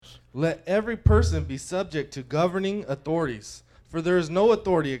Let every person be subject to governing authorities, for there is no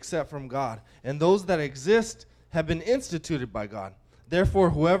authority except from God, and those that exist have been instituted by God. Therefore,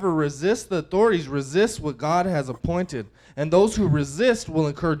 whoever resists the authorities resists what God has appointed, and those who resist will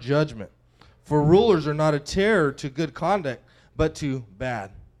incur judgment. For rulers are not a terror to good conduct, but to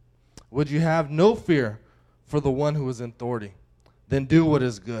bad. Would you have no fear for the one who is in authority? Then do what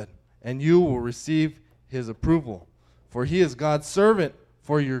is good, and you will receive his approval. For he is God's servant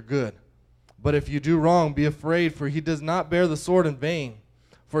for your good. But if you do wrong, be afraid, for he does not bear the sword in vain.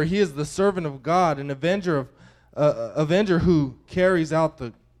 For he is the servant of God, an avenger who carries out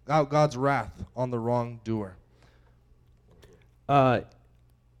God's wrath on the wrongdoer.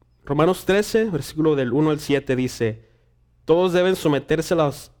 Romanos 13, versículo del 1 al 7 dice, todos deben someterse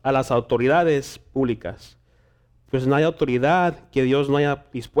a las autoridades públicas, pues no hay autoridad que Dios no haya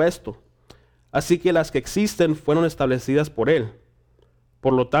dispuesto. Así que las que existen fueron establecidas por Él.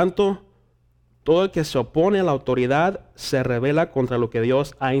 Por lo tanto, todo el que se opone a la autoridad se rebela contra lo que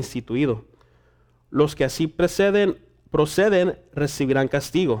Dios ha instituido. Los que así proceden recibirán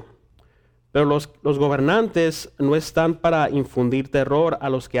castigo. Pero los gobernantes no están para infundir terror a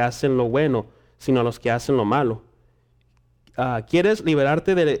los que hacen lo bueno, sino a los que hacen lo malo. ¿Quieres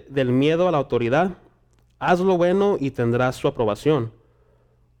liberarte del miedo a la autoridad? Haz lo bueno y tendrás su aprobación.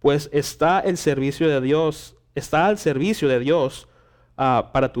 Pues está al servicio de Dios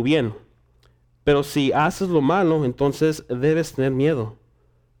para tu bien. Pero si haces lo malo, entonces debes tener miedo.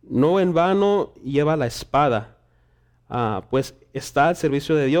 No en vano lleva la espada, pues está al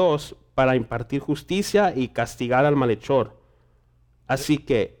servicio de Dios para impartir justicia y castigar al malhechor. Así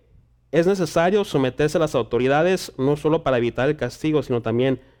que es necesario someterse a las autoridades no solo para evitar el castigo, sino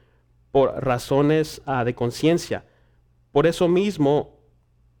también por razones de conciencia. Por eso mismo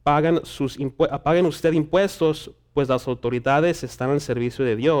paguen usted impuestos, pues las autoridades están al servicio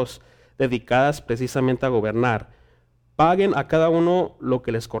de Dios, dedicadas precisamente a gobernar. Paguen a cada uno lo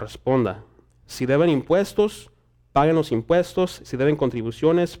que les corresponda. Si deben impuestos, paguen los impuestos. Si deben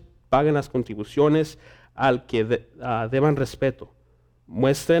contribuciones, paguen las contribuciones. Al que deban respeto,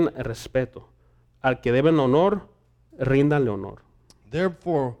 muestren respeto. Al que deben honor, ríndanle honor.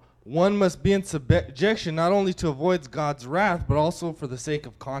 Therefore, one must be in subjection not only to avoid God's wrath, but also for the sake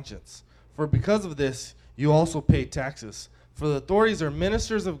of conscience. For because of this, you also pay taxes. For the authorities are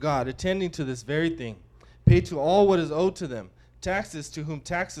ministers of God, attending to this very thing. Pay to all what is owed to them, taxes to whom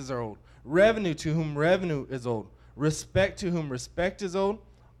taxes are owed, revenue to whom revenue is owed, respect to whom respect is owed,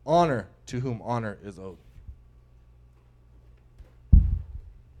 honor to whom honor is owed.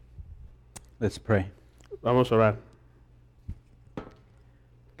 Let's pray. Vamos a orar.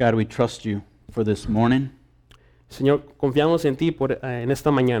 God, we trust you for this morning. Señor, confiamos en ti en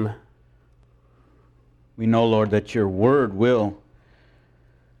esta mañana. We know, Lord, that your word will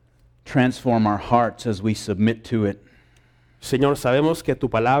transform our hearts as we submit to it. Señor, sabemos que tu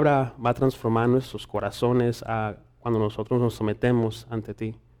palabra va a transformar nuestros corazones cuando nosotros nos sometemos ante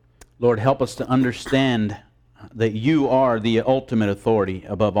ti. Lord, help us to understand that you are the ultimate authority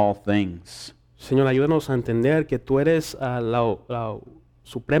above all things. Señor, ayúdanos a entender que tú eres la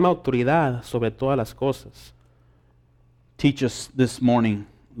suprema autoridad sobre todas las cosas. Teach us this morning,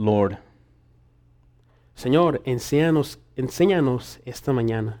 Lord. Señor, enséñanos esta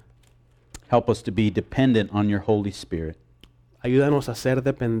mañana. Help us to be dependent on your Holy Spirit. Ayúdanos a ser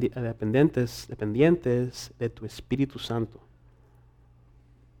dependientes de tu Espíritu Santo.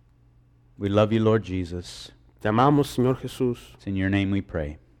 We love you, Lord Jesus. Te amamos, Señor Jesús. It's in your name we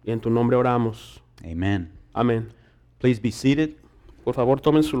pray. Y en tu nombre oramos. Amen. Amén. Please be seated. Por favor,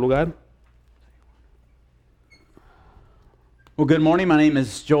 tomen su lugar. Well, good morning. My name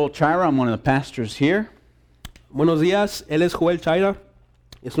is Joel Chira. I'm one of the pastors here. Buenos días. Él es Joel Chaira.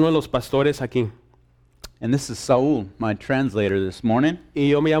 Es uno de los pastores aquí. And this is Saul, my translator this morning. Y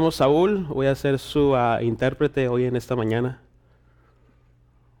yo me llamo Saúl. Voy a ser su intérprete hoy en esta mañana.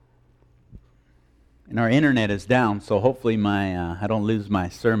 And our internet is down, so hopefully I don't lose my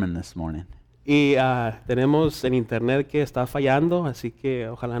sermon this morning. Y tenemos el internet que está fallando, así que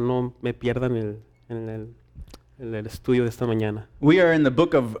ojalá no me pierdan en el estudio de esta mañana. We are in the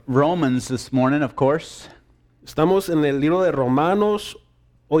book of Romans this morning, of course. Estamos en el libro de Romanos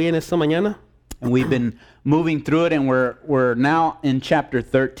hoy en esta mañana. And we've been moving through it, and we're now in chapter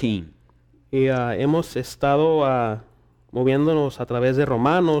 13. Y hemos estado moviéndonos a través de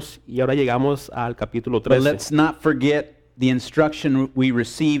Romanos y ahora llegamos al capítulo But 13. let's not forget the instruction we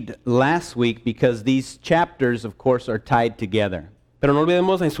received last week, because these chapters, of course, are tied together. Pero no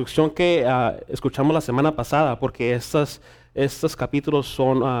olvidemos la instrucción que escuchamos la semana pasada, porque estos capítulos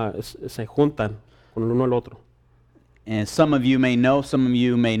se juntan con el uno al otro. And some of you may know, some of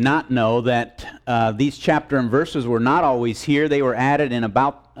you may not know that these chapter and verses were not always here. They were added in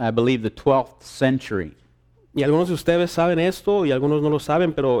about, I believe, the 12th century. Y algunos de ustedes saben esto y algunos no lo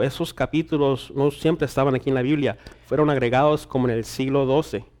saben, pero esos capítulos no siempre estaban aquí en la Biblia. Fueron agregados como en el siglo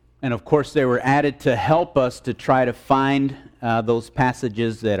XII. And of course, they were added to help us to try to find those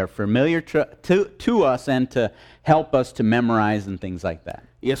passages that are familiar to us and to help us to memorize and things like that.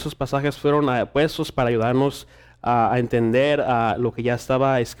 Y esos pasajes fueron puestos para ayudarnos a entender lo que ya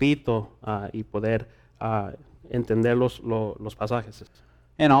estaba escrito y poder entender los pasajes.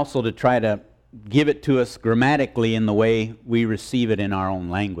 And also to try to give it to us grammatically in the way we receive it in our own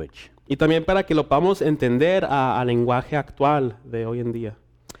language. Y también para que lo podamos entender al lenguaje actual de hoy en día.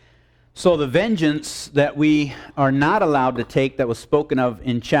 So the vengeance that we are not allowed to take that was spoken of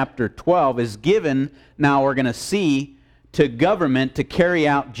in chapter 12 is given, now we're going to see, to government to carry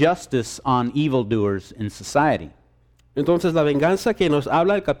out justice on evildoers in society. Entonces la venganza que nos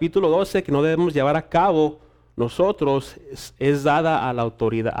habla el capítulo 12 que no debemos llevar a cabo nosotros es dada a la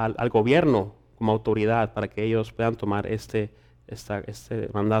autoridad, al gobierno como autoridad para que ellos puedan tomar este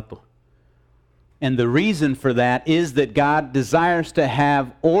mandato. And the reason for that is that God desires to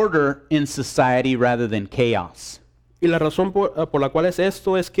have order in society rather than chaos. Y la razón por la cual es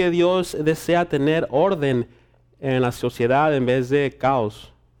esto es que Dios desea tener orden en la sociedad en vez de caos.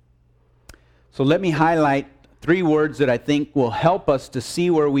 So let me highlight 3 words that I think will help us to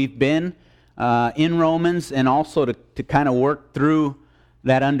see where we've been in Romans and also to kind of work through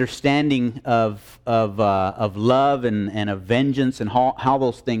that understanding of love and of vengeance and how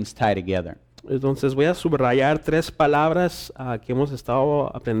those things tie together. Entonces voy a subrayar 3 palabras que hemos estado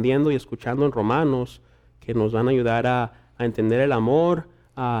aprendiendo y escuchando en Romanos que nos van a ayudar a entender el amor,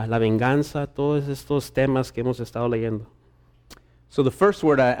 la venganza, todos estos temas que hemos estado leyendo. So the first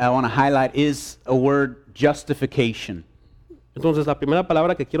word I want to highlight is a word justification. Entonces la primera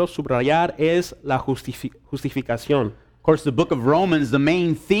palabra que quiero subrayar es la justificación. Of course, the book of Romans, the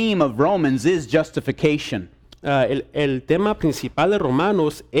main theme of Romans is justification. El tema principal de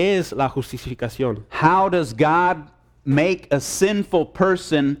Romanos es la justificación. How does God make a sinful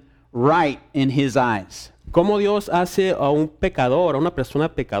person right in his eyes? ¿Cómo Dios hace a un pecador, a una persona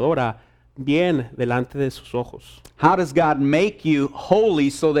pecadora, bien delante de sus ojos? How does God make you holy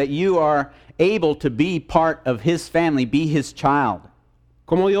so that you are able to be part of his family, be his child?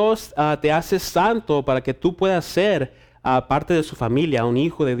 ¿Cómo Dios te hace santo para que tú puedas ser parte de su familia, un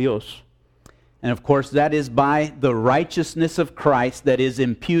hijo de Dios? And of course, that is by the righteousness of Christ that is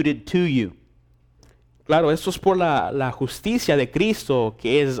imputed to you. Claro, esto es por la justicia de Cristo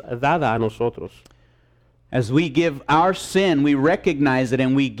que es dada a nosotros. As we give our sin, we recognize it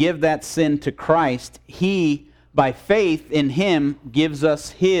and we give that sin to Christ. He, by faith in him, gives us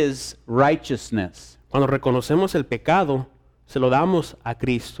his righteousness. Cuando reconocemos el pecado, se lo damos a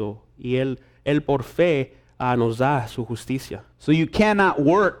Cristo y Él por fe nos da su justicia. So you cannot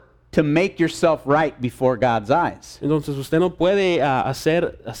work to make yourself right before God's eyes. Entonces usted no puede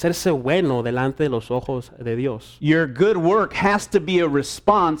hacerse bueno delante de los ojos de Dios. Your good work has to be a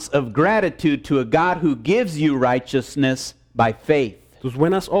response of gratitude to a God who gives you righteousness by faith. Tus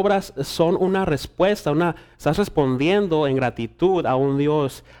buenas obras son una respuesta, estás respondiendo en gratitud a un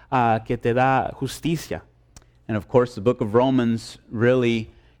Dios que te da justicia. And of course, the book of Romans really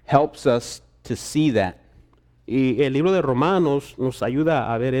helps us to see that. Y el libro de Romanos nos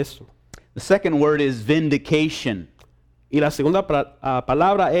ayuda a ver eso. The second word is vindication. Y la segunda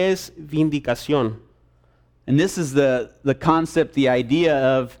palabra es vindicación. And this is the concept, the idea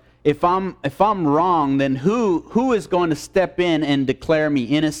of if I'm wrong, then who is going to step in and declare me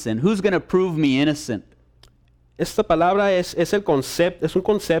innocent? Who's going to prove me innocent? Esta palabra es un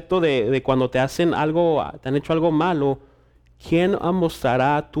concepto de cuando te han hecho algo malo, ¿quién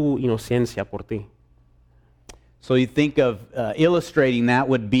mostrará tu inocencia por ti? So you think of illustrating that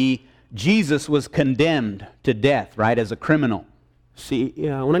would be Jesus was condemned to death, right, as a criminal. Sí,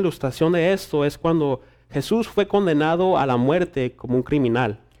 una ilustración de esto es cuando Jesús fue condenado a la muerte como un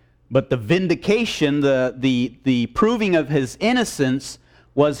criminal. But the vindication, the proving of his innocence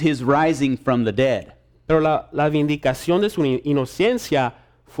was his rising from the dead. Pero la vindicación de su inocencia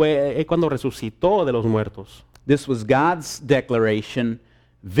fue cuando resucitó de los muertos. This was God's declaration,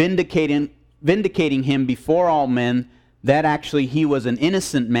 vindicating him before all men that actually he was an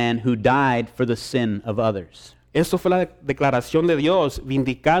innocent man who died for the sin of others. Esto fue la declaración de Dios,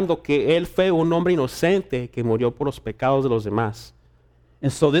 vindicando que él fue un hombre inocente que murió por los pecados de los demás.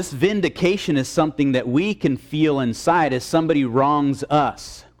 And so this vindication is something that we can feel inside as somebody wrongs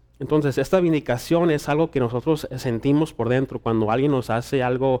us. Entonces, esta vindicación es algo que nosotros sentimos por dentro cuando alguien nos hace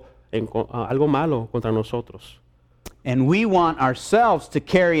algo malo contra nosotros. And we want ourselves to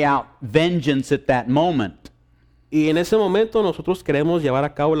carry out vengeance at that moment, Y en ese momento nosotros queremos llevar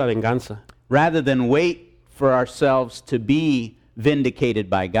a cabo la venganza, rather than wait for ourselves to be vindicated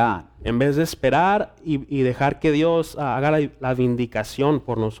by God. en vez de esperar y dejar que Dios haga la vindicación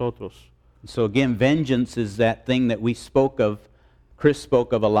por nosotros. So again, vengeance is that thing that Chris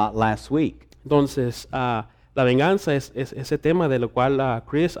spoke of a lot last week. Entonces, la venganza es ese tema de lo cual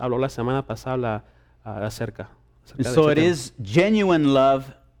Chris habló la semana pasada acerca And de so ese it tema. is genuine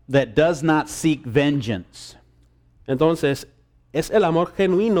love that does not seek vengeance. Entonces, es el amor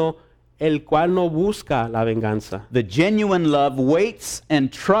genuino el cual no busca la venganza. The genuine love waits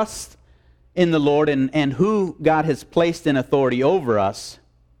and trusts in the Lord and who God has placed in authority over us.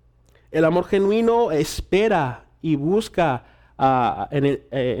 El amor genuino espera y busca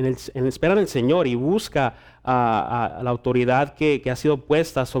espera en el Señor y busca a la autoridad que ha sido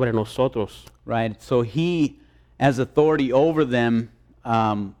puesta sobre nosotros. Right? So he, as authority over them,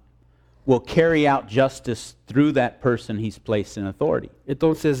 will carry out justice through that person he's placed in authority.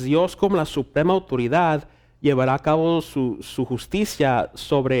 Entonces Dios como la suprema autoridad llevará a cabo su justicia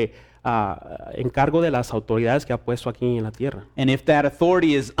sobre encargo de las autoridades que ha puesto aquí en la tierra. And if that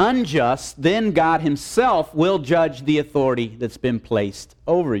authority is unjust, then God himself will judge the authority that's been placed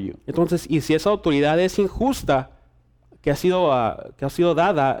over you. Entonces, y si esa autoridad es injusta que ha sido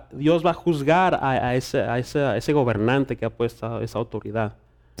dada, Dios va a juzgar a ese gobernante que ha puesto esa autoridad.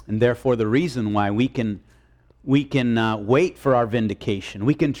 And therefore the reason why we can wait for our vindication.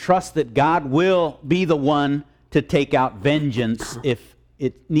 We can trust that God will be the one to take out vengeance if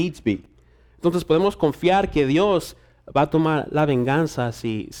it needs be. Entonces podemos confiar que Dios va a tomar la venganza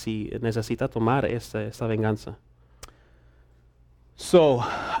si necesita tomar esta venganza. So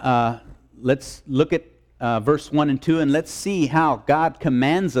let's look at verse 1 and 2 and let's see how God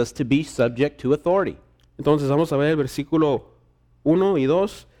commands us to be subject to authority. Entonces vamos a ver el versículo 1 y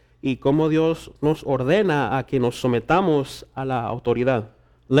 2 y cómo Dios nos ordena a que nos sometamos a la autoridad.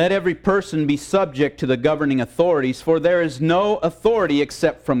 Let every person be subject to the governing authorities, for there is no authority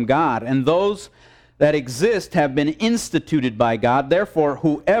except from God, and those that exist have been instituted by God. Therefore,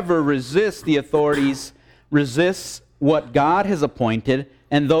 whoever resists the authorities resists what God has appointed,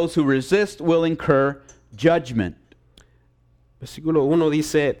 and those who resist will incur judgment. Versículo 1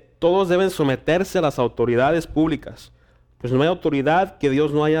 dice, todos deben someterse a las autoridades públicas, pues no hay autoridad que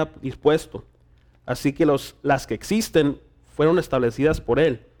Dios no haya dispuesto. Así que las que existen fueron establecidas por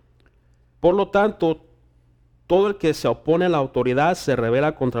Él. Por lo tanto, todo el que se opone a la autoridad se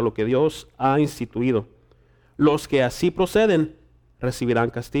rebela contra lo que Dios ha instituido. Los que así proceden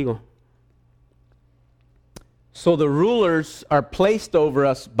recibirán castigo. So the rulers are placed over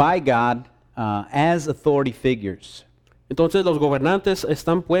us by God as authority figures. Entonces los gobernantes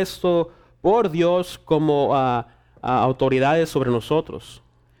están puestos por Dios como autoridades sobre nosotros.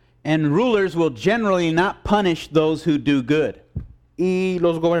 And rulers will generally not punish those who do good. Y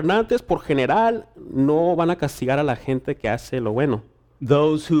los gobernantes por general no van a castigar a la gente que hace lo bueno.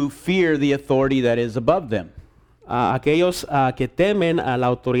 Those who fear the authority that is above them. Aquellos que temen a la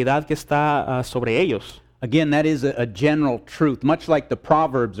autoridad que está sobre ellos. Again, that is a general truth, much like the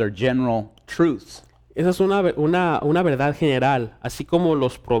Proverbs are general truths. Esa es una verdad general, así como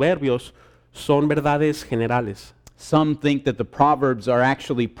los proverbios son verdades generales. Some think that the Proverbs are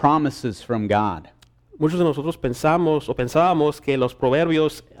actually promises from God. Muchos de nosotros pensábamos que los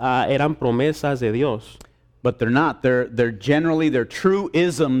proverbios eran promesas de Dios. But they're not. They're generally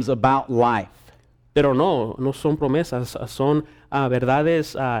truisms about life. Pero no son promesas, son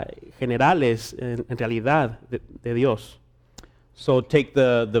verdades generales en realidad de Dios. So take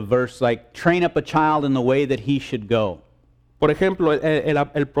the verse like, train up a child in the way that he should go. Por ejemplo,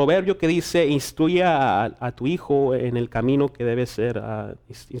 el proverbio que dice, instruye a tu hijo en el camino que debe ser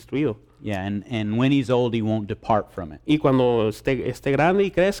instruido. Yeah, and when he's old, he won't depart from it. Y cuando esté grande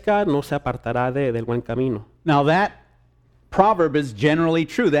y crezca, no se apartará del buen camino. Now that proverb is generally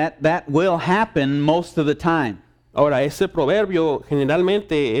true. That will happen most of the time. Ahora, ese proverbio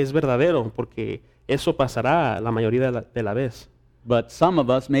generalmente es verdadero, porque eso pasará la mayoría de la vez. But some of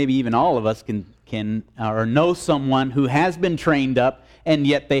us, maybe even all of us, can or know someone who has been trained up and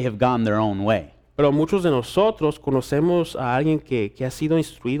yet they have gone their own way. Pero muchos de nosotros conocemos a alguien que ha sido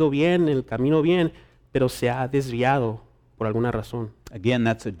instruido bien, en el camino bien, pero se ha desviado por alguna razón. Again,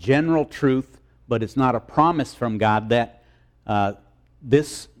 that's a general truth, but it's not a promise from God that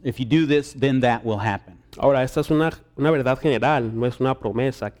if you do this, then that will happen. Ahora, esta es una verdad general, no es una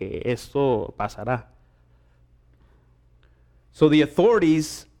promesa que esto pasará. So the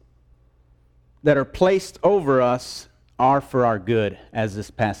authorities that are placed over us are for our good, as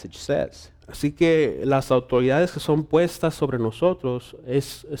this passage says. Así que las autoridades que son puestas sobre nosotros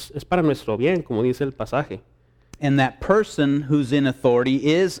es para nuestro bien, como dice el pasaje. And that person who's in authority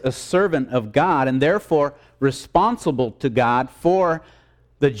is a servant of God and therefore responsible to God for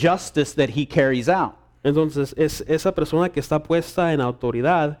the justice that he carries out. Entonces, esa persona que está puesta en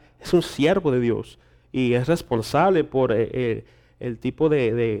autoridad es un siervo de Dios y es responsable por el tipo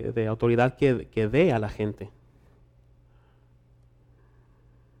de autoridad que dé a la gente.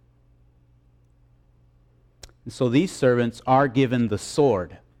 And so these servants are given the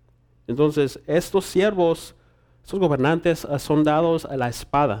sword. Entonces, estos siervos, estos gobernantes son dados a la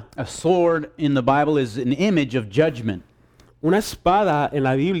espada. A sword in the Bible is an image of judgment. Una espada en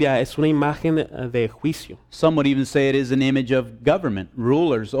la Biblia es una imagen de juicio. Some would even say it is an image of government,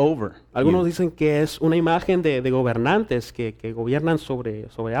 rulers over. Algunos you. dicen que es una imagen de gobernantes que gobiernan sobre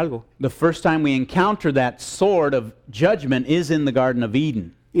algo. The first time we encounter that sword of judgment is in the Garden of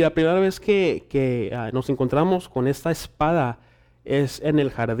Eden. Y la primera vez que nos encontramos con esta espada es en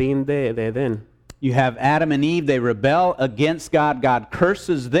el jardín de Edén. You have Adam and Eve, they rebel against God. God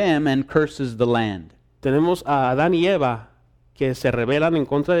curses them and curses the land. Tenemos a Adán y Eva que se rebelan en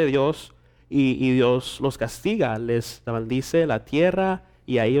contra de Dios y Dios los castiga, les maldice la tierra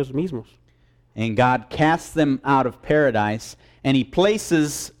y a ellos mismos. And God casts them out of paradise, and he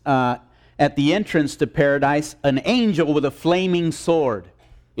places at the entrance to paradise an angel with a flaming sword.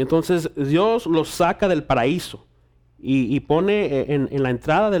 Y entonces Dios los saca del paraíso y pone en la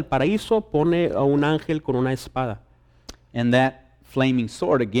entrada del paraíso pone a un ángel con una espada. And that flaming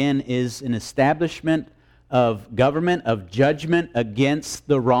sword, again, is an establishment of government, of judgment against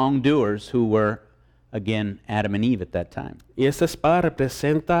the wrongdoers who were, again, Adam and Eve at that time. Y esta espada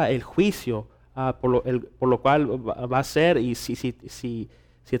representa el juicio por lo cual va a ser, y si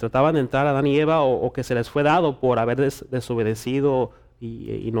trataban de entrar a Adán y Eva o que se les fue dado por haber desobedecido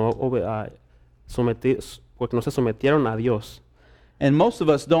y no porque no se sometieron a Dios. And most of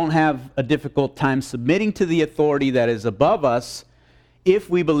us don't have a difficult time submitting to the authority that is above us if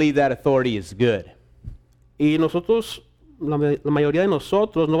we believe that authority is good. Y nosotros, la mayoría de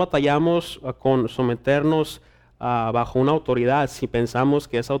nosotros no batallamos con someternos bajo una autoridad si pensamos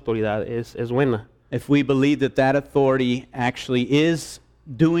que esa autoridad es buena. If we believe that that authority actually is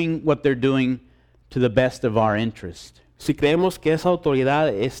doing what they're doing to the best of our interest. Si creemos que esa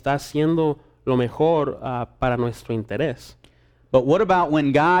autoridad está haciendo lo mejor para nuestro interés. But what about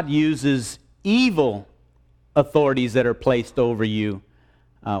when God uses evil authorities that are placed over you?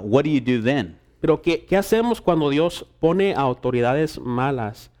 What do you do then? Pero ¿qué hacemos cuando Dios pone autoridades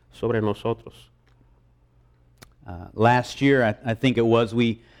malas sobre nosotros? Last year, I think it was,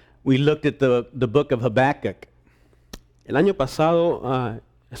 we looked at the book of Habakkuk. El año pasado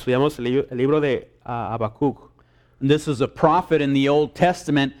estudiamos el libro de Habacuc. And this is a prophet in the Old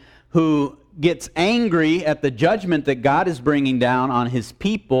Testament who gets angry at the judgment that God is bringing down on his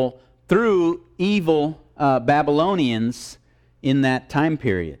people through evil Babylonians in that time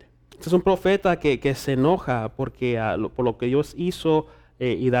period. Este es un profeta que se enoja porque por lo que Dios hizo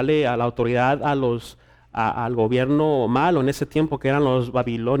y darle a la autoridad al gobierno malo en ese tiempo que eran los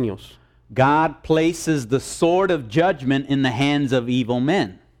babilonios. God places the sword of judgment in the hands of evil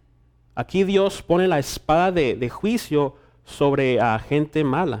men. Aquí Dios pone la espada de juicio sobre gente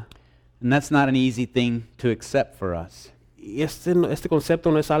mala. And that's not an easy thing to accept for us. Y este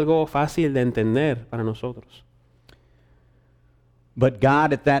concepto no es algo fácil de entender para nosotros. But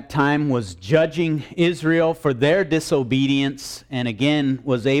God at that time was judging Israel for their disobedience and again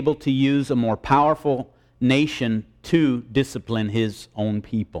was able to use a more powerful nation to discipline his own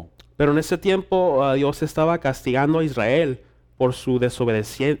people. Pero en ese tiempo Dios estaba castigando a Israel por su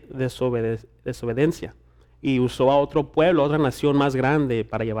desobediencia y usó a otro pueblo, otra nación más grande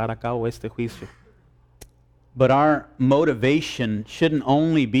para llevar a cabo este juicio. But our motivation shouldn't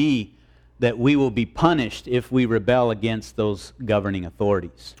only be that we will be punished if we rebel against those governing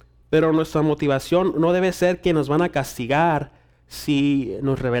authorities. Pero nuestra motivación no debe ser que nos van a castigar si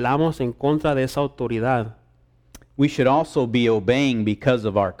nos rebelamos en contra de esa autoridad. We should also be obeying because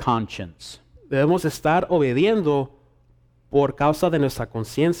of our conscience. Debemos estar obediendo por causa de nuestra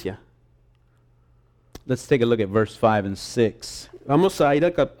conciencia. Let's take a look at verse 5 and 6. Vamos a ir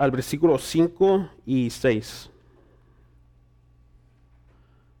al versículo 5 y 6.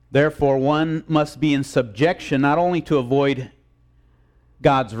 Therefore, one must be in subjection not only to avoid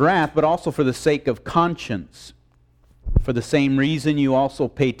God's wrath, but also for the sake of conscience. For the same reason, you also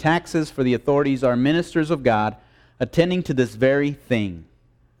pay taxes, for the authorities are ministers of God, attending to this very thing.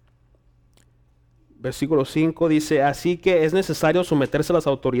 Versículo 5 dice, así que es necesario someterse a las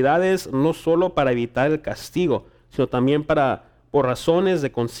autoridades no solo para evitar el castigo, sino también por razones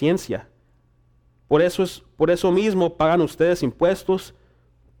de conciencia. Por eso mismo pagan ustedes impuestos,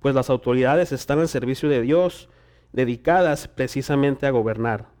 pues las autoridades están al servicio de Dios, dedicadas precisamente a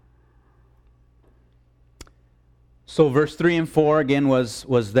gobernar. So verse 3 and 4 again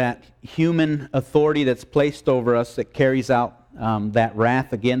was that human authority that's placed over us that carries out that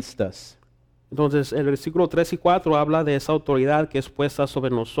wrath against us. Entonces, el versículo 3 y 4 habla de esa autoridad que es puesta sobre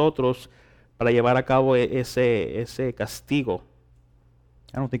nosotros para llevar a cabo ese castigo.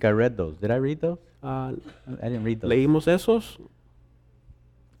 I don't think I read those. Did I read those? Ah, I didn't read those. ¿Leímos esos?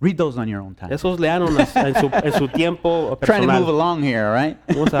 Read those on your own time. Esos learon en su tiempo Trying to move personal. along here, all right?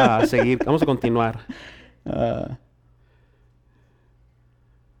 Vamos a seguir, vamos a continuar.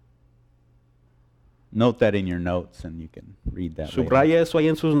 Note that in your notes and you can read that later. Subraya eso ahí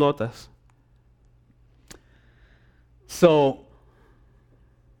en sus notas. So,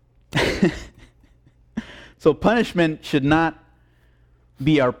 so punishment should not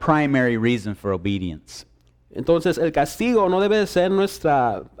be our primary reason for obedience. Entonces, el castigo no debe ser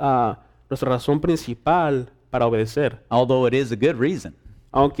nuestra razón principal para obedecer, Although it is a good reason.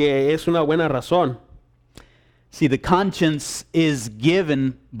 aunque es una buena razón. See, the conscience is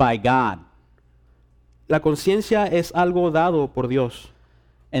given by God. La conciencia es algo dado por Dios.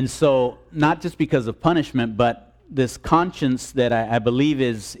 And so, not just because of punishment, but this conscience that I believe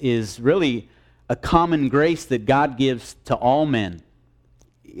is really a common grace that God gives to all men.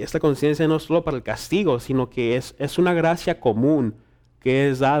 Y esta conciencia no es solo para el castigo, sino que es una gracia común que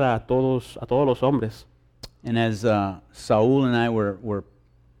es dada a todos los hombres. And as Saul and I were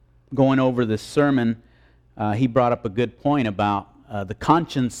going over this sermon, he brought up a good point about the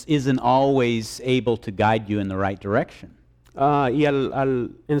conscience isn't always able to guide you in the right direction. Y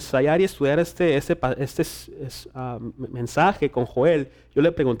al ensayar y estudiar este mensaje con Joel, yo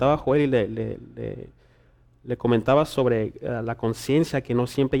le preguntaba a Joel y le comentaba sobre la conciencia que no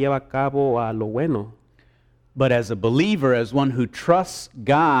siempre lleva a cabo a lo bueno. But as a believer, as one who trusts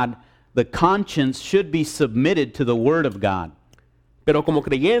God, the conscience should be submitted to the Word of God. Pero como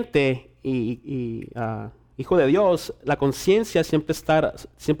creyente y hijo de Dios, la conciencia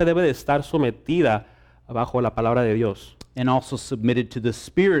siempre debe de estar sometida bajo la palabra de Dios. And also submitted to the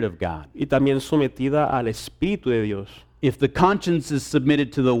Spirit of God. Y también sometida al Espíritu de Dios. If the conscience is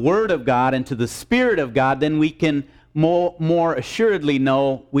submitted to the Word of God and to the Spirit of God, then we can more assuredly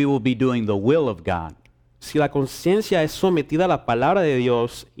know we will be doing the will of God. Si la conciencia es sometida a la palabra de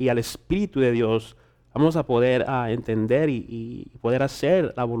Dios y al Espíritu de Dios, vamos a poder entender y poder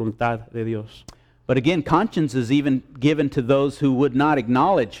hacer la voluntad de Dios. But again, conscience is even given to those who would not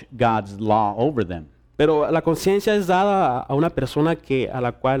acknowledge God's law over them. Pero la conciencia es dada a una persona a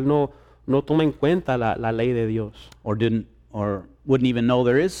la cual no toma en cuenta la ley de Dios. Or wouldn't even know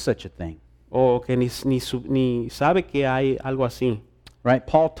there is such a thing. O que ni sabe que hay algo así. Right?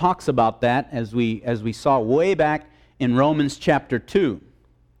 Paul talks about that as we saw way back in Romans chapter 2.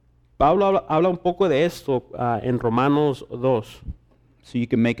 Pablo habla un poco de esto en Romanos 2. So you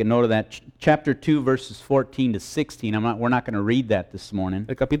can make a note of that. Chapter 2, verses 14 to 16. We're not going to read that this morning.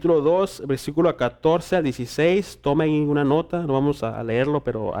 El capítulo 2, versículo 14 al 16, toma ahí una nota, no vamos a leerlo,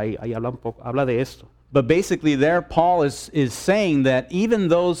 pero ahí habla de esto. But basically there Paul is saying that even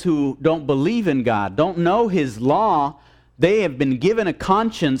those who don't believe in God, don't know His law, they have been given a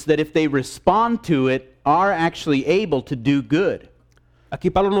conscience that if they respond to it, are actually able to do good.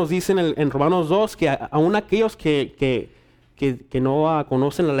 Aquí Pablo nos dice en Romanos 2 que aún aquellos que no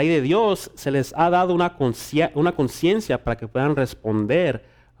conocen la ley de Dios, se les ha dado una conciencia para que puedan responder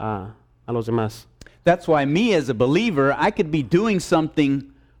a los demás. That's why me as a believer, I could be doing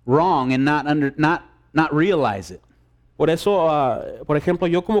something wrong and not realize it. Por eso, por ejemplo,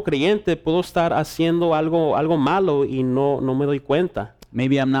 yo como creyente puedo estar haciendo algo malo y no me doy cuenta.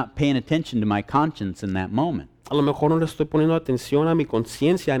 Maybe I'm not paying attention to my conscience in that moment. A lo mejor no le estoy poniendo atención a mi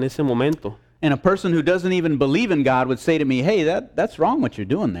conciencia en ese momento. And a person who doesn't even believe in God would say to me, hey, that's wrong what you're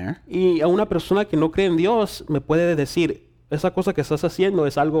doing there. Y a una persona que no cree en Dios me puede decir, esa cosa que estás haciendo no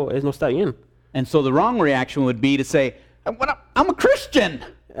está bien. And so the wrong reaction would be to say, I'm a Christian.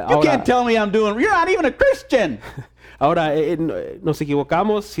 You Ahora- can't tell me you're not even a Christian. Ahora, nos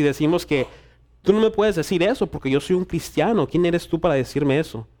equivocamos si decimos que tú no me puedes decir eso porque yo soy un cristiano. ¿Quién eres tú para decirme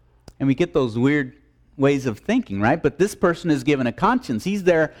eso? And we get those weird ways of thinking, right? But this person is given a conscience. He's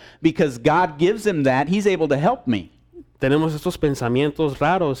there because God gives him that. He's able to help me. Tenemos estos pensamientos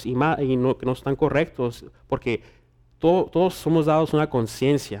raros que no están correctos porque todos somos dados una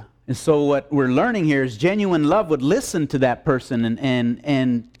conciencia. And so what we're learning here is genuine love would listen to that person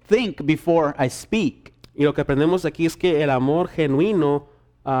and think before I speak. Y lo que aprendemos aquí es que el amor genuino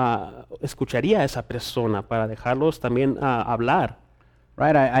escucharía a esa persona para dejarlos también hablar.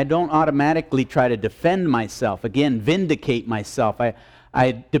 right? I don't automatically try to defend myself, again, vindicate myself.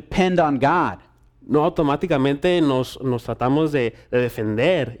 I depend on God. No automáticamente nos tratamos de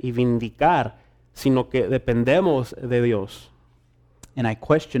defender y vindicar, sino que dependemos de Dios. And I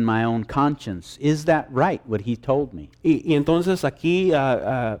question my own conscience. Is that right, what he told me? Y entonces aquí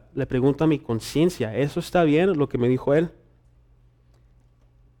le pregunto a mi conciencia, ¿eso está bien lo que me dijo él?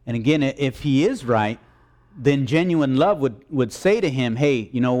 And again, if he is right, then genuine love would say to him, hey,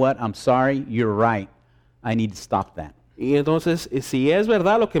 you know what? I'm sorry, you're right. I need to stop that. Y entonces, si es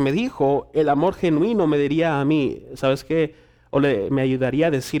verdad lo que me dijo, el amor genuino me diría a mí, ¿sabes qué? Me ayudaría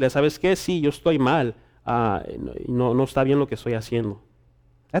a decirle, ¿sabes qué? Sí, yo estoy mal. No está bien lo que estoy haciendo.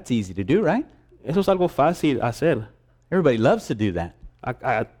 That's easy to do, right? Eso es algo fácil hacer. Everybody loves to do that.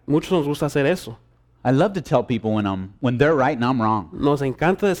 A muchos nos gusta hacer eso. I love to tell people when they're right and I'm wrong. Nos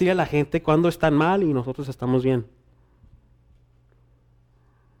encanta decirle a la gente cuando están mal y nosotros estamos bien.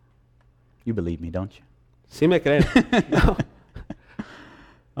 You believe me, don't you? Sí me creen. No.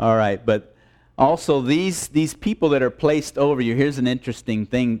 All right, but also these people that are placed over you, here's an interesting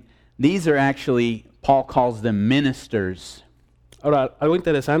thing. These are actually, Paul calls them ministers. Ahora, algo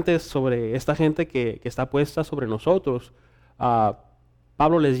interesante sobre esta gente que está puesta sobre nosotros,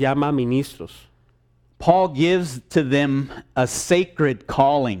 Pablo les llama ministros. Paul gives to them a sacred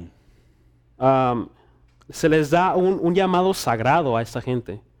calling. Se les da un llamado sagrado a esta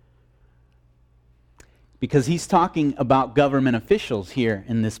gente. Because he's talking about government officials here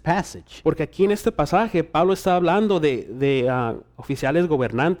in this passage. Porque aquí en este pasaje Pablo está hablando de oficiales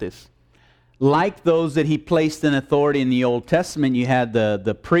gobernantes. Like those that he placed in authority in the Old Testament, you had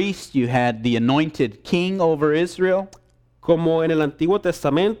the priest, you had the anointed king over Israel. Como en el Antiguo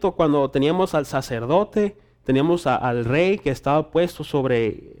Testamento, cuando teníamos al sacerdote, teníamos al rey que estaba puesto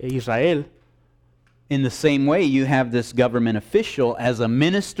sobre Israel. In the same way, you have this government official as a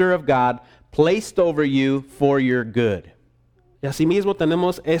minister of God placed over you for your good. Y asimismo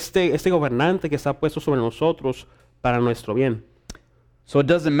tenemos este gobernante que está puesto sobre nosotros para nuestro bien. So it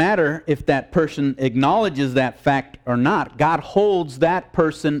doesn't matter if that person acknowledges that fact or not. God holds that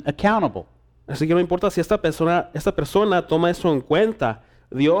person accountable. Así que no importa si esta persona toma eso en cuenta,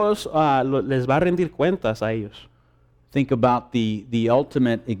 Dios les va a rendir cuentas a ellos. Think about the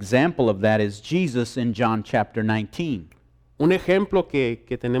ultimate example of that is Jesus in John chapter 19. Un ejemplo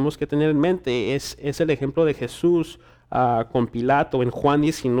que tenemos que tener en mente es el ejemplo de Jesús con Pilato en Juan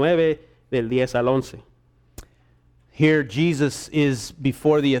 19 del 10 al 11. Here Jesus is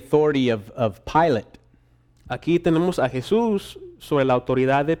before the authority of Pilate. Aquí tenemos a Jesús sobre la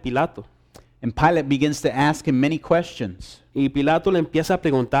autoridad de Pilato. And Pilate begins to ask him many questions. Y Pilato le empieza a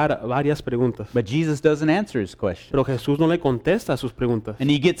preguntar varias preguntas. But Jesus doesn't answer his question. Pero Jesús no le contesta a sus preguntas.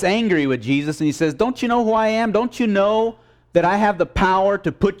 And he gets angry with Jesus and he says, "Don't you know who I am? Don't you know that I have the power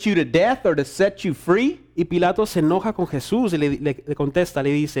to put you to death or to set you free?" Y Pilato se enoja con Jesús y le contesta,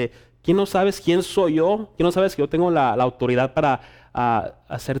 le dice, ¿quién no sabes quién soy yo? ¿Quién no sabes que yo tengo la autoridad para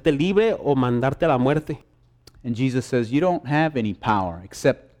hacerte libre o mandarte a la muerte? And Jesus says, "You don't have any power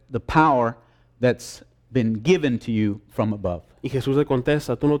except the power that's been given to you from above." Y Jesús le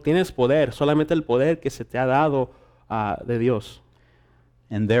contesta, tú no tienes poder, solamente el poder que se te ha dado de Dios.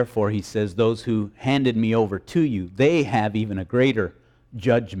 And therefore he says, "Those who handed me over to you, they have even a greater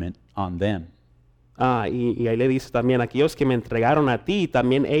judgment on them." Y ahí le dice también, aquellos que me entregaron a ti,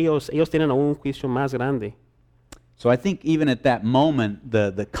 también ellos tienen aún un juicio más grande. So I think even at that moment,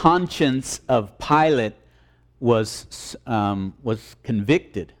 the conscience of Pilate was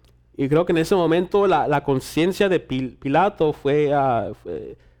convicted. Y creo que en ese momento la conciencia de Pilato fue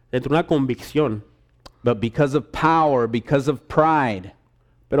dentro de una convicción. But because of power, because of pride,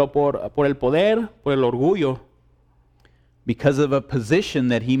 Pero por el poder, por el orgullo, because of a position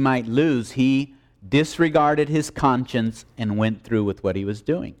that he might lose, he disregarded his conscience and went through with what he was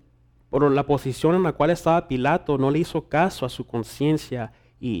doing. por la posición en la cual estaba Pilato, no le hizo caso a su conciencia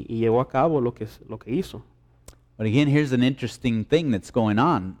y llevó a cabo lo que hizo. But again, here's an interesting thing that's going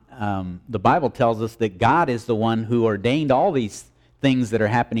on. The Bible tells us that God is the one who ordained all these things that are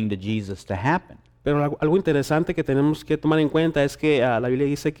happening to Jesus to happen. Pero algo interesante que tenemos que tomar en cuenta es que la Biblia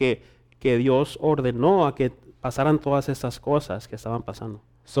dice que Dios ordenó a que pasaran todas estas cosas que estaban pasando.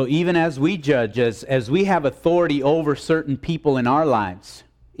 So even as we judge, as we have authority over certain people in our lives,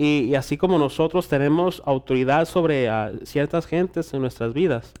 Y así como nosotros tenemos autoridad sobre ciertas gentes en nuestras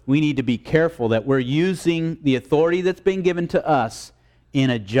vidas, we need to be careful that we're using the authority that's been given to us in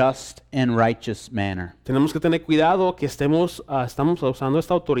a just and righteous manner. tenemos que tener cuidado que estamos usando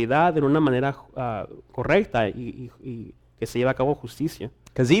esta autoridad de una manera correcta y que se lleve a cabo justicia.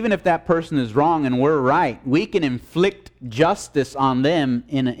 Because even if that person is wrong and we're right, we can inflict justice on them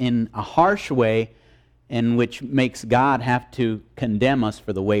in a harsh way, in which makes God have to condemn us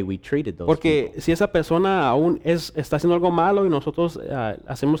for the way we treated those Porque people. si esa persona aún está haciendo algo malo y nosotros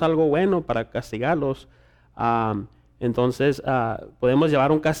hacemos algo bueno para castigarlos, entonces podemos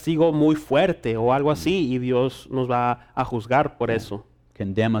llevar un castigo muy fuerte o algo así y Dios nos va a juzgar por eso.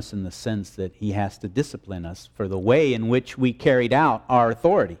 Condemn us in the sense that he has to discipline us for the way in which we carried out our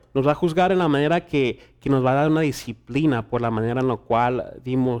authority. Nos va a juzgar en la manera que nos va a dar una disciplina por la manera en la cual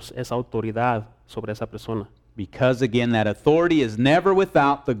dimos esa autoridad sobre esa persona. Because again, that authority is never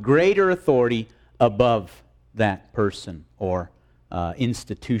without the greater authority above that person or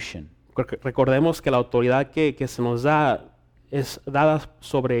institution. Recordemos que la autoridad que se nos da es dada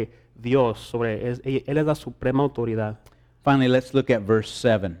sobre Dios, Él es la suprema autoridad. Finally, let's look at verse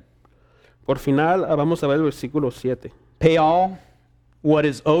 7. Por final, vamos a ver el versículo 7. Pay all what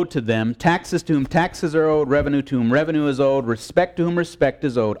is owed to them, taxes to whom taxes are owed, revenue to whom revenue is owed, respect to whom respect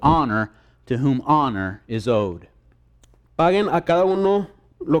is owed, honor to whom honor is owed. Paguen a cada uno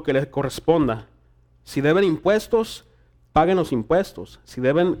lo que les corresponda. Si deben impuestos, paguen los impuestos. Si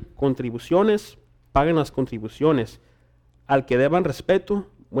deben contribuciones, paguen las contribuciones. Al que deban respeto,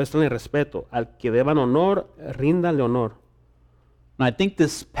 muéstrenle respeto. Al que deban honor, ríndanle honor. And I think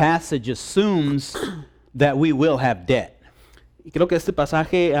this passage assumes that we will have debt. Y creo que este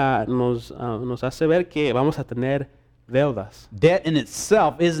pasaje nos hace ver que vamos a tener deudas. Debt in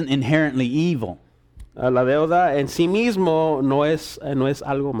itself isn't inherently evil. La deuda en sí mismo no es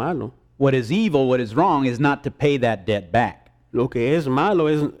algo malo. What is evil, what is wrong, is not to pay that debt back. Lo que es malo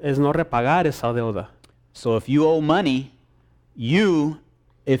es no repagar esa deuda. So if you owe money,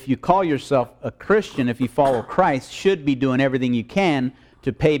 if you call yourself a Christian, if you follow Christ, should be doing everything you can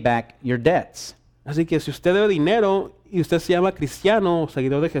to pay back your debts. Así que si usted debe dinero y usted se llama cristiano o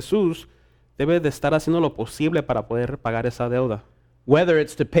seguidor de Jesús, debe de estar haciendo lo posible para poder pagar esa deuda. Whether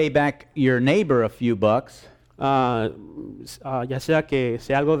it's to pay back your neighbor a few bucks, ya sea que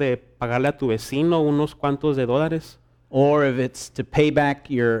sea algo de pagarle a tu vecino unos cuantos de dólares, or if it's to pay back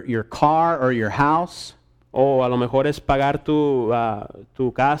your car or your house, o a lo mejor es pagar tu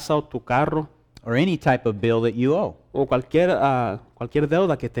casa o tu carro, or any type of bill that you owe. o cualquier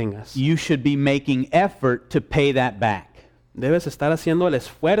deuda que tengas. You should be making effort to pay that back. Debes estar haciendo el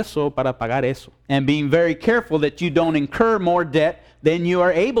esfuerzo para pagar eso. And being very careful that you don't incur more debt than you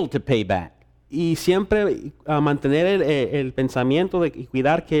are able to pay back. Y siempre mantener el pensamiento y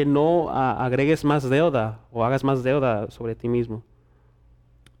cuidar que no agregues más deuda o hagas más deuda sobre ti mismo.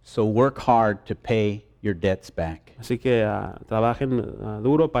 So work hard to pay your debts back. Así que trabajen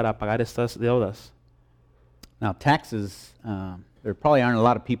duro para pagar estas deudas. Now taxes, there probably aren't a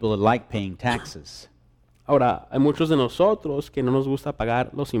lot of people that like paying taxes. Ahora, hay muchos de nosotros que no nos gusta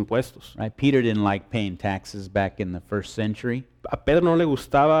pagar los impuestos. Right? Peter didn't like paying taxes back in the first century. A Pedro no le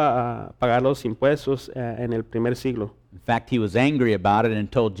gustaba pagar los impuestos en el primer siglo. In fact, he was angry about it and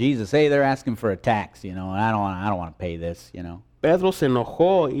told Jesus, "Hey, they're asking for a tax, and I don't want to pay this, Pedro se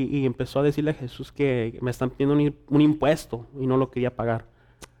enojó y empezó a decirle a Jesús que me están pidiendo un impuesto y no lo quería pagar.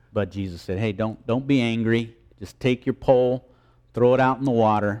 But Jesus said, "Hey, don't be angry. Just take your pole, throw it out in the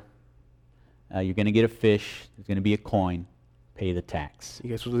water. You're going to get a fish. There's going to be a coin. Pay the tax." Y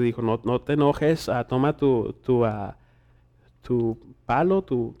Jesús le dijo, no te enojes, toma tu palo,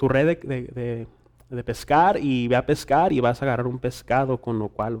 tu red de pescar y ve a pescar y vas a agarrar un pescado con lo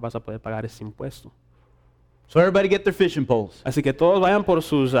cual vas a poder pagar ese impuesto. So everybody get their fishing poles. Así que todos vayan por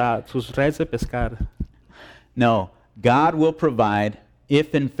sus redes de pescar. No, God will provide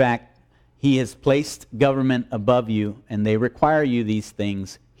if in fact He has placed government above you and they require you these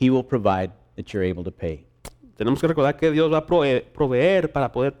things. He will provide that you're able to pay. Tenemos que recordar que Dios va a proveer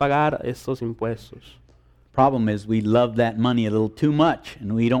para poder pagar estos impuestos. Problem is we love that money a little too much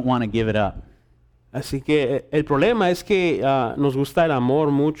and we don't want to give it up. Así que el problema es que nos gusta el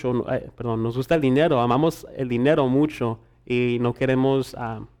amor mucho, nos gusta el dinero, amamos el dinero mucho y no queremos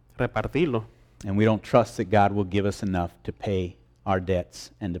repartirlo. And we don't trust that God will give us enough to pay our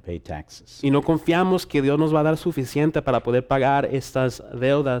debts and to pay taxes. Y no confiamos que Dios nos va a dar suficiente para poder pagar estas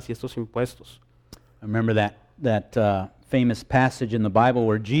deudas y estos impuestos. I remember that famous passage in the Bible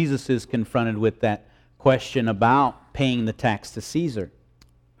where Jesus is confronted with that question about paying the tax to Caesar.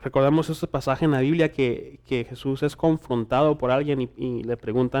 Recordamos este pasaje en la Biblia que Jesús es confrontado por alguien y le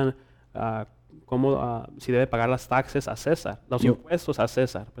preguntan si debe pagar las taxes a César, los impuestos a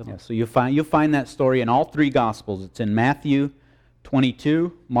César. Yeah, so you'll find that story in all three Gospels. It's in Matthew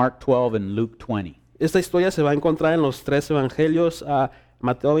 22, Mark 12, and Luke 20. Esta historia se va a encontrar en los tres evangelios,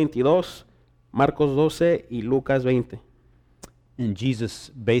 Mateo 22, Marcos 12 y Lucas 20. And Jesus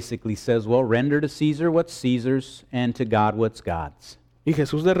basically says, well, render to Caesar what's Caesar's and to God what's God's. Y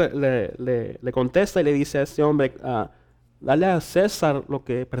Jesús le contesta y le dice a este hombre, dale a César lo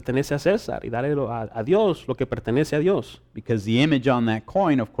que pertenece a César y dale a Dios lo que pertenece a Dios. Because the image on that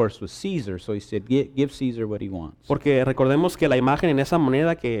coin, of course, was Caesar. So he said, give Caesar what he wants. Porque recordemos que la imagen en esa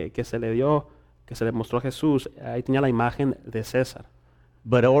moneda que se le dio, que se le mostró a Jesús, ahí tenía la imagen de César.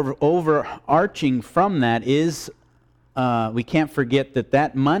 But overarching from that is, we can't forget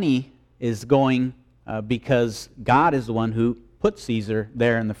that money is going because God is the one who put Caesar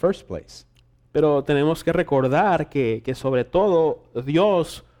there in the first place. Pero tenemos que recordar que sobre todo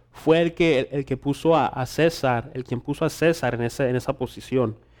Dios fue el que puso a César, el quien puso a César en esa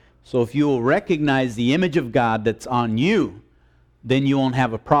posición. So if you will recognize the image of God that's on you, then you won't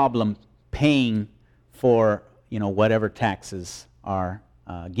have a problem paying for, whatever taxes are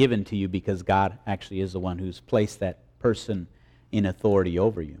given to you, because God actually is the one who's placed that person in authority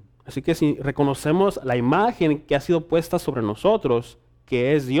over you. Así que si reconocemos la imagen que ha sido puesta sobre nosotros,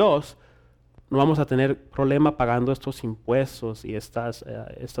 que es Dios, no vamos a tener problema pagando estos impuestos y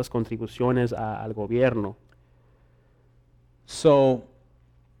estas contribuciones al gobierno. So,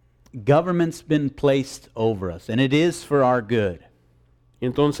 government's been placed over us, and it is for our good.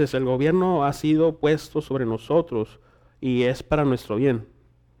 Entonces el gobierno ha sido puesto sobre nosotros y es para nuestro bien.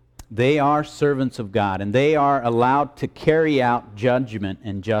 They are servants of God, and they are allowed to carry out judgment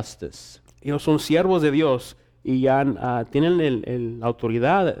and justice. Ellos son siervos de Dios y tienen la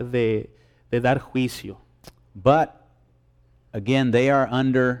autoridad de dar juicio. But, again, they are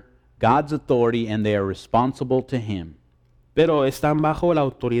under God's authority, and they are responsible to Him. Pero están bajo la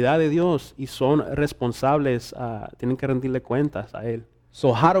autoridad de Dios y son responsables, tienen que rendirle cuentas a Él.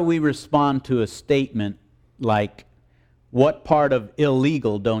 So how do we respond to a statement like, what part of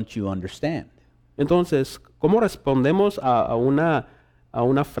illegal don't you understand? Entonces, ¿cómo respondemos a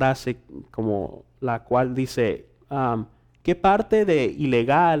una frase como la cual dice, ¿qué parte de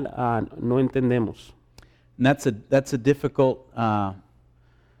ilegal no entendemos? And that's a difficult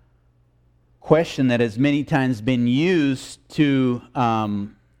question that has many times been used to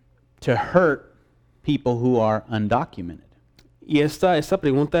hurt people who are undocumented. Y esta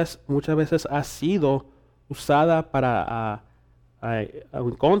pregunta muchas veces ha sido usada para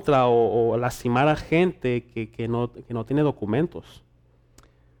en contra o lastimar a gente que no tiene documentos.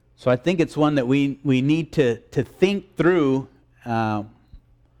 So I think it's one that we need to think through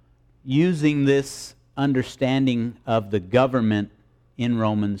using this understanding of the government in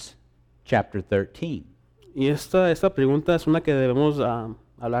Romans chapter 13. Y esta pregunta es una que debemos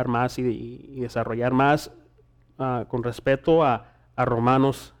hablar más y desarrollar más con respecto a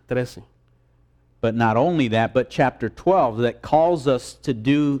Romanos 13. But not only that, but chapter 12 that calls us to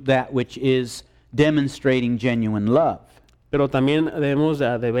do that which is demonstrating genuine love. Pero también debemos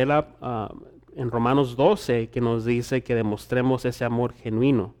de verla en Romanos 12 que nos dice que demostremos ese amor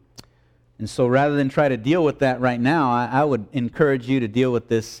genuino. And so rather than try to deal with that right now, I would encourage you to deal with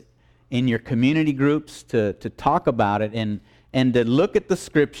this in your community groups, to talk about it and to look at the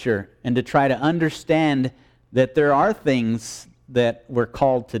scripture and to try to understand that there are things that we're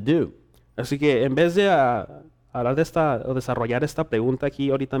called to do. Así que en vez de hablar de o desarrollar esta pregunta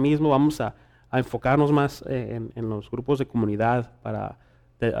aquí ahorita mismo, vamos a enfocarnos más en los grupos de comunidad para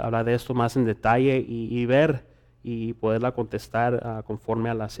hablar de esto más en detalle y ver y poderla contestar conforme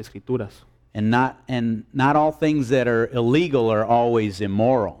a las escrituras. And not all things that are illegal are always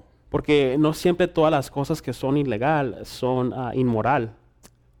immoral. Porque no siempre todas las cosas que son ilegal son inmoral.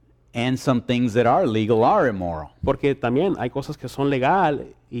 And some things that are legal are immoral. Porque también hay cosas que son legal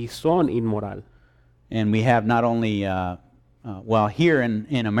y son inmoral. And we have not only, here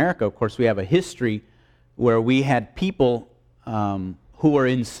in America, of course, we have a history where we had people who were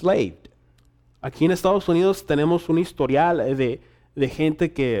enslaved. Aquí en Estados Unidos tenemos un historial de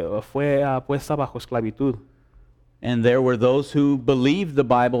gente que fue puesta bajo esclavitud. And there were those who believed the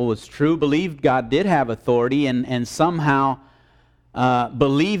Bible was true, believed God did have authority, and somehow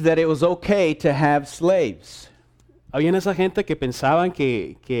believed that it was okay to have slaves. Había esa gente que pensaban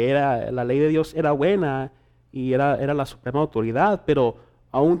que la ley de Dios era buena y era la suprema autoridad, pero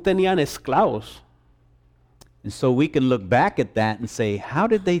aún tenían esclavos. And so we can look back at that and say, how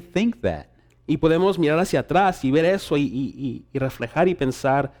did they think that? Y podemos mirar hacia atrás y ver eso y reflejar y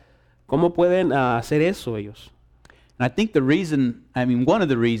pensar cómo pueden hacer eso ellos. And I think one of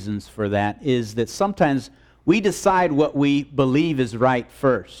the reasons for that is that sometimes we decide what we believe is right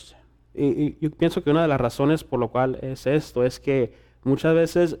first. Y yo pienso que una de las razones por lo cual es esto es que muchas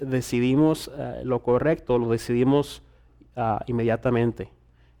veces decidimos lo correcto, lo decidimos inmediatamente.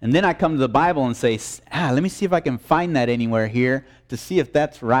 And then I come to the Bible and say, let me see if I can find that anywhere here to see if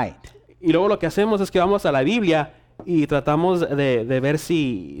that's right. Y luego lo que hacemos es que vamos a la Biblia y tratamos de ver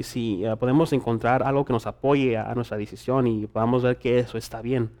si podemos encontrar algo que nos apoye a nuestra decisión y podamos ver que eso está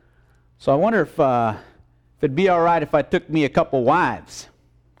bien. So I wonder if it'd be all right if I took me a couple wives.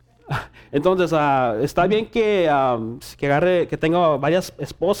 Entonces, está bien que tenga varias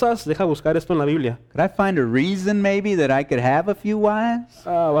esposas. Deja buscar esto en la Biblia. Could I find a reason maybe that I could have a few wives?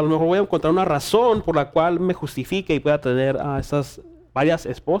 A lo mejor voy a encontrar una razón por la cual me justifique y pueda tener estas varias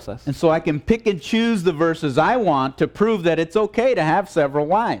esposas. And so I can pick and choose the verses I want to prove that it's okay to have several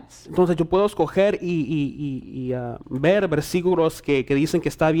wives. Entonces yo puedo escoger y ver versículos que dicen que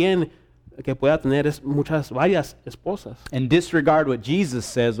está bien que pueda tener varias esposas. And disregard what Jesus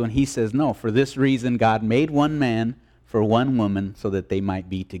says when he says, no, for this reason God made one man for one woman so that they might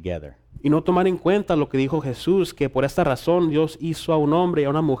be together. Y no tomar en cuenta lo que dijo Jesús, que por esta razón Dios hizo a un hombre y a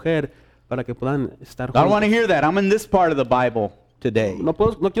una mujer para que puedan estar I don't want to juntos. hear that. I'm in this part of the Bible today. No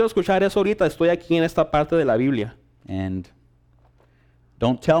quiero escuchar eso ahorita, estoy aquí en esta parte de la Biblia. And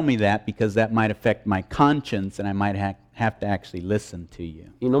don't tell me that because that might affect my conscience and I might have to actually listen to you.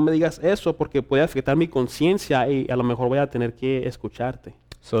 Y no me digas eso porque puede afectar mi conciencia y a lo mejor voy a tener que escucharte.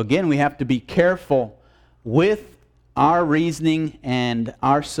 So again, we have to be careful with our reasoning and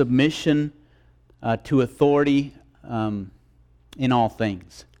our submission to authority in all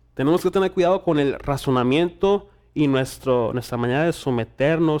things. Tenemos que tener cuidado con el razonamiento y nuestra manera de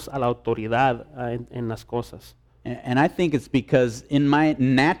someternos a la autoridad en las cosas. And I think it's because in my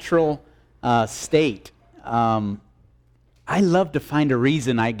natural state, I love to find a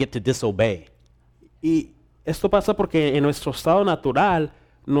reason I get to disobey. Y esto pasa porque en nuestro estado natural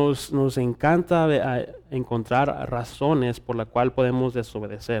nos encanta encontrar razones por la cual podemos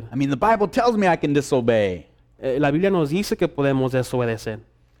desobedecer. I mean, the Bible tells me I can disobey. La Biblia nos dice que podemos desobedecer.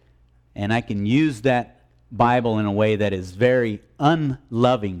 And I can use that Bible in a way that is very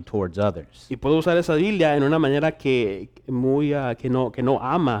unloving towards others. Y puedo usar esa Biblia en una manera que no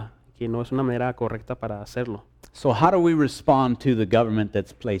ama, que no es una manera correcta para hacerlo. So how do we respond to the government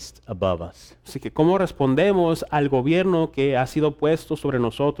that's placed above us? Así que ¿cómo respondemos al gobierno que ha sido puesto sobre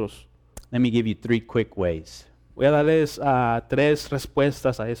nosotros? Let me give you 3 quick ways. Voy a darles 3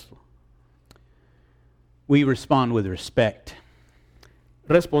 respuestas a esto. We respond with respect.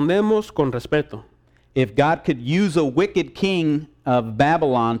 Respondemos con respeto. If God could use a wicked king of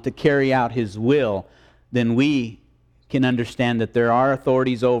Babylon to carry out his will, then we can understand that there are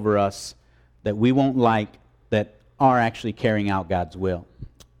authorities over us that we won't like that are actually carrying out God's will.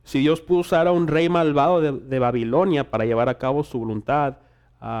 Si Dios pudo usar a un rey malvado de Babilonia para llevar a cabo su voluntad,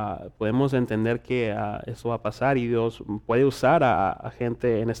 podemos entender que eso va a pasar y Dios puede usar a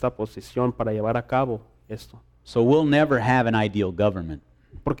gente en esta posición para llevar a cabo esto. So we'll never have an ideal government.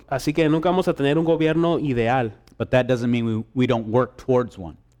 Así que nunca vamos a tener un gobierno ideal. But that doesn't mean we don't work towards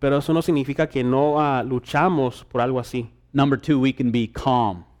one. Pero eso no significa que no luchamos por algo así. Number 2, we can be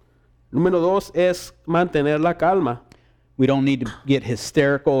calm. Número 2 es mantener la calma. We don't need to get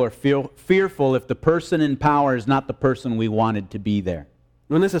hysterical or fearful if the person in power is not the person we wanted to be there.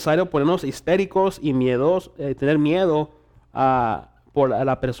 No es necesario ponernos histéricos y tener miedo por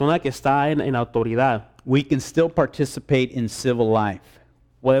la persona que está en autoridad. We can still participate in civil life.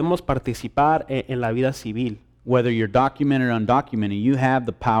 Podemos participar en la vida civil. Whether you're documented or undocumented, you have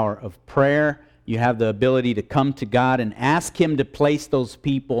the power of prayer. You have the ability to come to God and ask Him to place those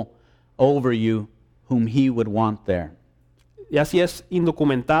people over you whom He would want there. Ya si es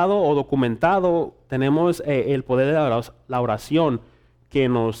indocumentado o documentado, tenemos el poder de la oración que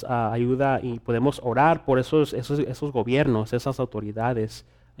nos ayuda y podemos orar por esos gobiernos, esas autoridades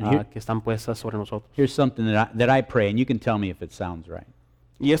que están puestas sobre nosotros. Here's something that I pray, and you can tell me if it sounds right.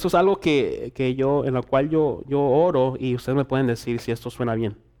 Y esto es algo en lo cual yo oro y ustedes me pueden decir si esto suena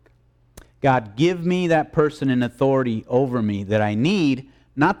bien. God, give me that person in authority over me that I need,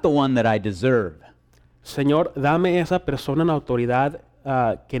 not the one that I deserve. Señor, dame esa persona en autoridad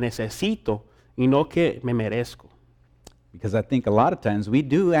que necesito y no que me merezco. Because I think a lot of times we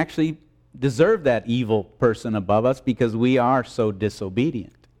do actually deserve that evil person above us because we are so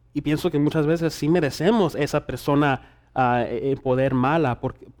disobedient. Y pienso que muchas veces sí merecemos esa persona en poder mala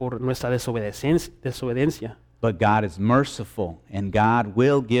por nuestra desobediencia. But God is merciful and God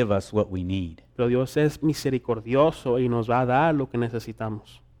will give us what we need. Pero Dios es misericordioso y nos va a dar lo que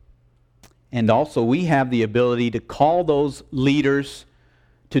necesitamos. And also we have the ability to call those leaders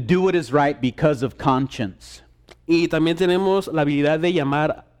to do what is right because of conscience. Y también tenemos la habilidad de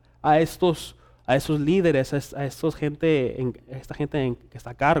llamar a esos líderes, esta gente que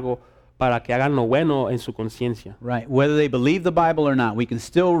está a cargo, para que hagan lo bueno en su conciencia. Right. Whether they believe the Bible or not, we can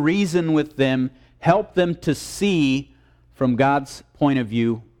still reason with them, help them to see from God's point of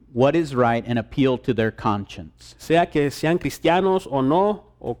view what is right and appeal to their conscience. Sea que sean cristianos o no,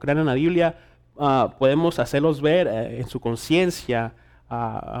 o crean en la Biblia, podemos hacerlos ver en su conciencia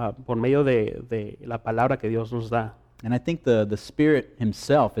por medio de la palabra que Dios nos da. And I think the Spirit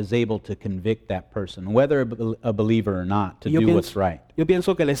Himself is able to convict that person, whether a believer or not, to Y yo do what's pienso, right. yo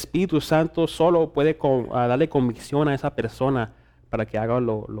pienso que el Espíritu Santo solo puede darle convicción a esa persona para que haga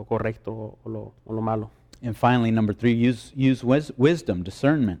lo correcto o lo malo. And finally, number 3, use wisdom,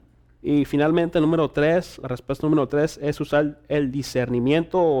 discernment. Y finalmente, número 3, la respuesta número 3 es usar el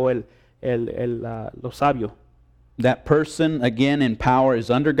discernimiento o lo sabio. That person, again, in power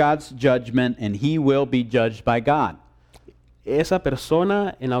is under God's judgment, and he will be judged by God. Esa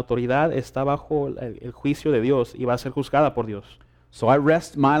persona en la autoridad está bajo el juicio de Dios y va a ser juzgada por Dios. So I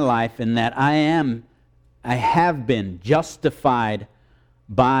rest my life in that I have been justified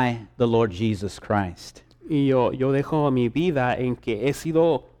by the Lord Jesus Christ. Y yo dejo mi vida en que he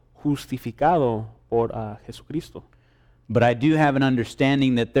sido justificado por Jesucristo. But I do have an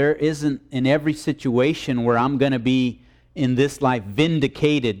understanding that there isn't in every situation where I'm going to be in this life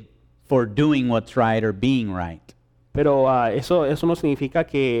vindicated for doing what's right or being right. Pero eso no significa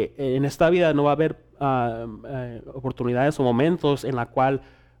que en esta vida no va a haber oportunidades o momentos en la cual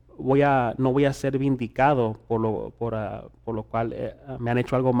no voy a ser vindicado por lo cual me han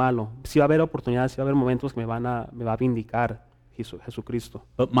hecho algo malo. Sí va a haber oportunidades, sí va a haber momentos que me va a vindicar Jesucristo.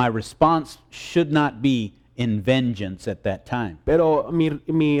 But my response should not be in vengeance at that time. Pero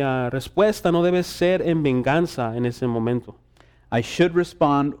mi respuesta no debe ser en venganza en ese momento. I should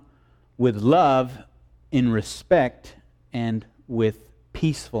respond with love, in respect, and with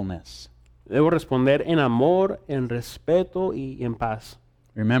peacefulness. Debo responder en amor, en respeto y en paz.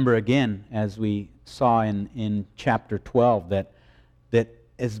 Remember again, as we saw in chapter 12, that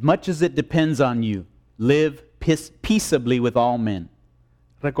as much as it depends on you, live peaceably with all men.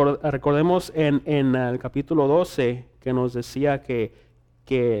 Recordemos en el capítulo 12 que nos decía que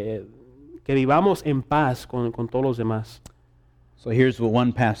vivamos en paz con todos los demás. So here's what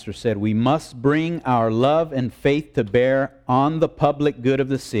one pastor said: we must bring our love and faith to bear on the public good of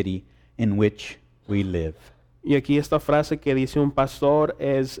the city in which we live. Y aquí esta frase que dice un pastor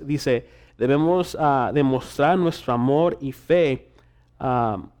dice, debemos demostrar nuestro amor y fe,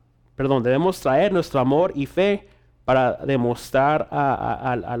 debemos traer nuestro amor y fe para demostrar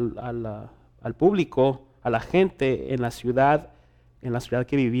al público, a la gente en la ciudad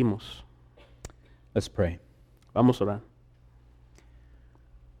que vivimos. Let's pray. Vamos a orar.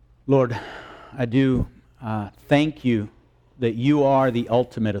 Lord, I do thank you that you are the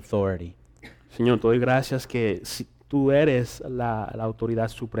ultimate authority. Señor, te doy gracias que tú eres la autoridad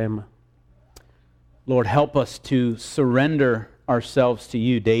suprema. Lord, help us to surrender ourselves to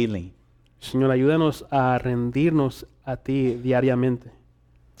you daily. Señor, ayúdanos a rendirnos a ti diariamente.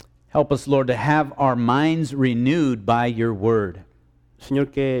 Help us, Lord, to have our minds renewed by your word,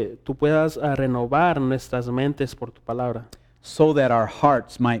 Señor, que tú puedas renovar nuestras mentes por tu palabra, so that our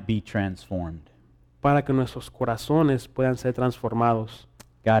hearts might be transformed. para que nuestros corazones puedan ser transformados.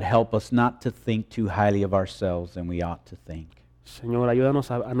 God, help us not to think too highly of ourselves than we ought to think. Señor, ayúdanos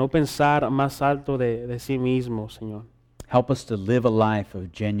a no pensar más alto de sí mismo, Señor. Help us to live a life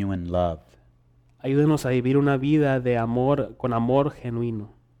of genuine love. Ayúdanos a vivir una vida de amor, con amor genuino.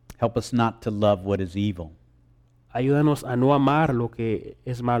 Help us not to love what is evil. Ayúdanos a no amar lo que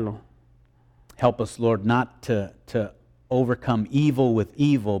es malo. Help us, Lord, not to overcome evil with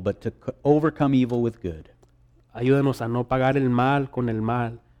evil, but to overcome evil with good. Ayúdanos a no pagar el mal con el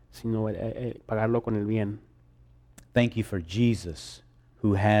mal, sino pagarlo con el bien. Thank you for Jesus,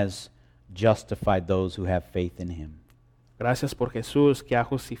 who has justified those who have faith in him. Gracias por Jesús que ha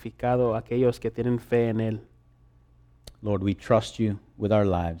justificado a aquellos que tienen fe en Él. Lord, we trust you with our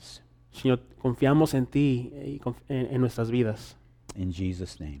lives. Señor, confiamos en ti y en nuestras vidas. In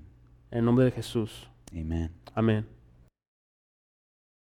Jesus' name, En el nombre de Jesús. amen. Amén.